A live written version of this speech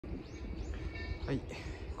はい、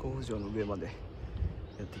甲府城の上までや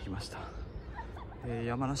ってきました。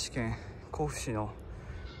山梨県甲府市の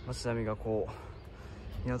街並みがこ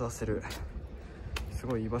う見渡せるす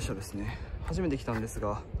ごいいい場所ですね。初めて来たんです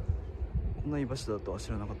が、こんないい場所だとは知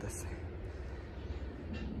らなかったですね。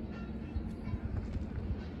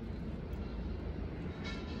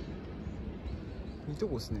いいと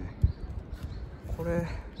こですね。こ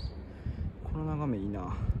の眺めいい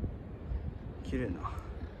な。綺麗な。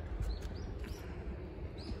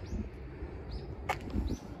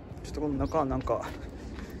ちょっとこの中はなんか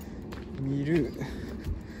見る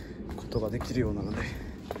ことができるようなので、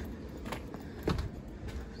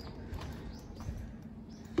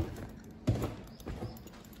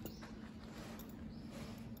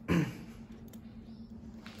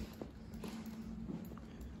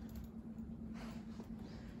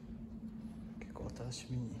結構新し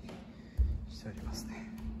みにしてありますね。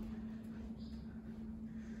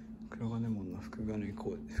黒金門の復元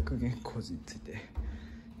工事について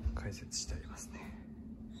解説してありますね。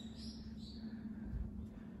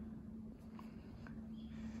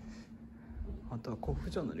あとは甲府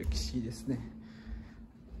城の歴史ですね。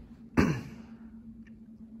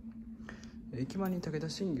駅前に武田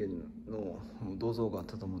信玄の銅像があっ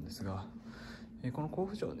たと思うんですが、この甲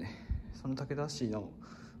府城はね、その武田氏の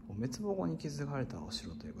滅亡後に築かれたお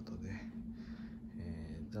城ということで、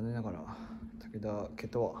残念ながら武田家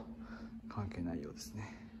とは関係ないようです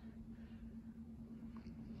ね。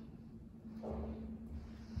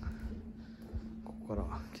ここか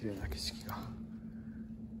ら綺麗な景色が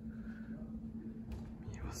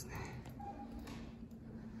見えますね。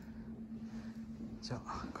じゃ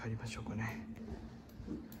あ帰りましょうかね。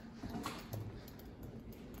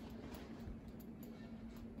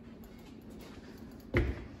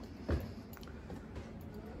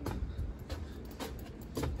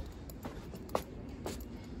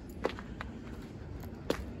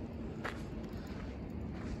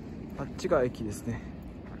あっちが駅ですね。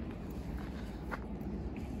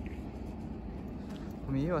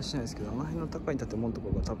見えはしないですけど、あの辺の高い建物のとこ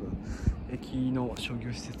ろが多分駅の商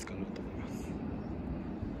業施設かなと思います。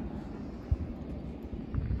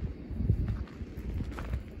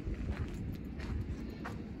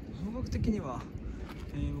方角的には、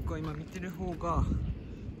僕は今見てる方が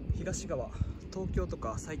東側、東京と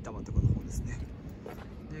か埼玉とかの方ですね。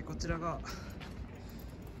でこちらが、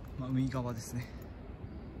海側ですね。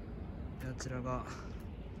であちらが、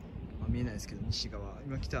見えないですけど西側、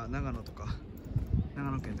今来た長野とか長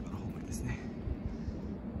野県とかの方面ですね。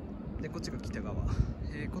でこっちが北側、こ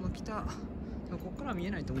の北、ここから見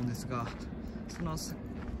えないと思うんですが、その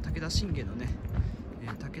武田信玄のね、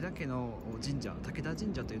武田家の神社、武田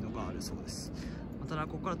神社というのがあるそうです。ただ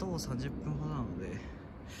ここから徒歩30分ほどなので、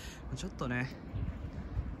ちょっとね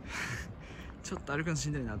ちょっと歩くのし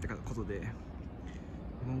んどいなってことで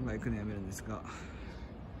門外行くのやめるんですが、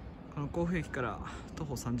この甲府駅から徒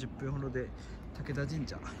歩30分ほどで武田神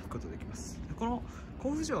社行くことができます。この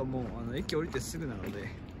甲府城はもう駅降りてすぐなので、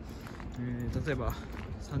例えば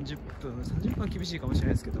30分は厳しいかもしれ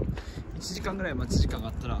ないですけど、1時間ぐらい待ち時間が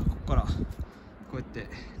あったら、ここからこうやって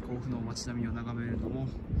甲府の街並みを眺めるのも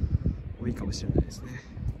いいかもしれないですね。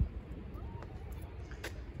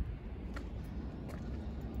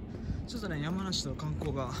ちょっとね、山梨の観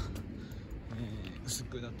光が、薄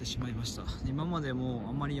くなってしまいました。今までも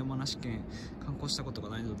あんまり山梨県観光したことが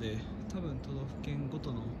ないので、多分都道府県ご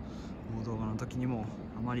との動画の時にも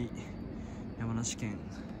あまり山梨県、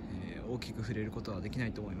大きく触れることはできな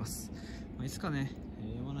いと思います。いつかね、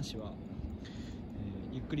山梨は、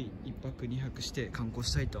ゆっくり1泊2泊して観光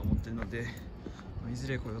したいと思っているので、いず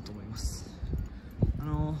れ来ようと思います。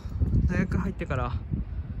大学入ってから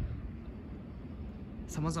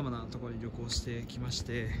さまざまなところに旅行してきまし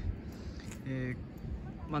て、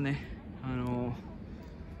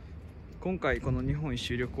今回この日本一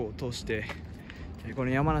周旅行を通して、この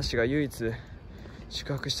山梨が唯一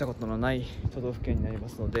宿泊したことのない都道府県になりま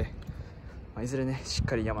すので、いずれね、しっ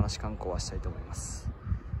かり山梨観光はしたいと思います。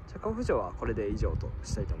じゃあ甲府城はこれで以上と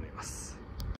したいと思います。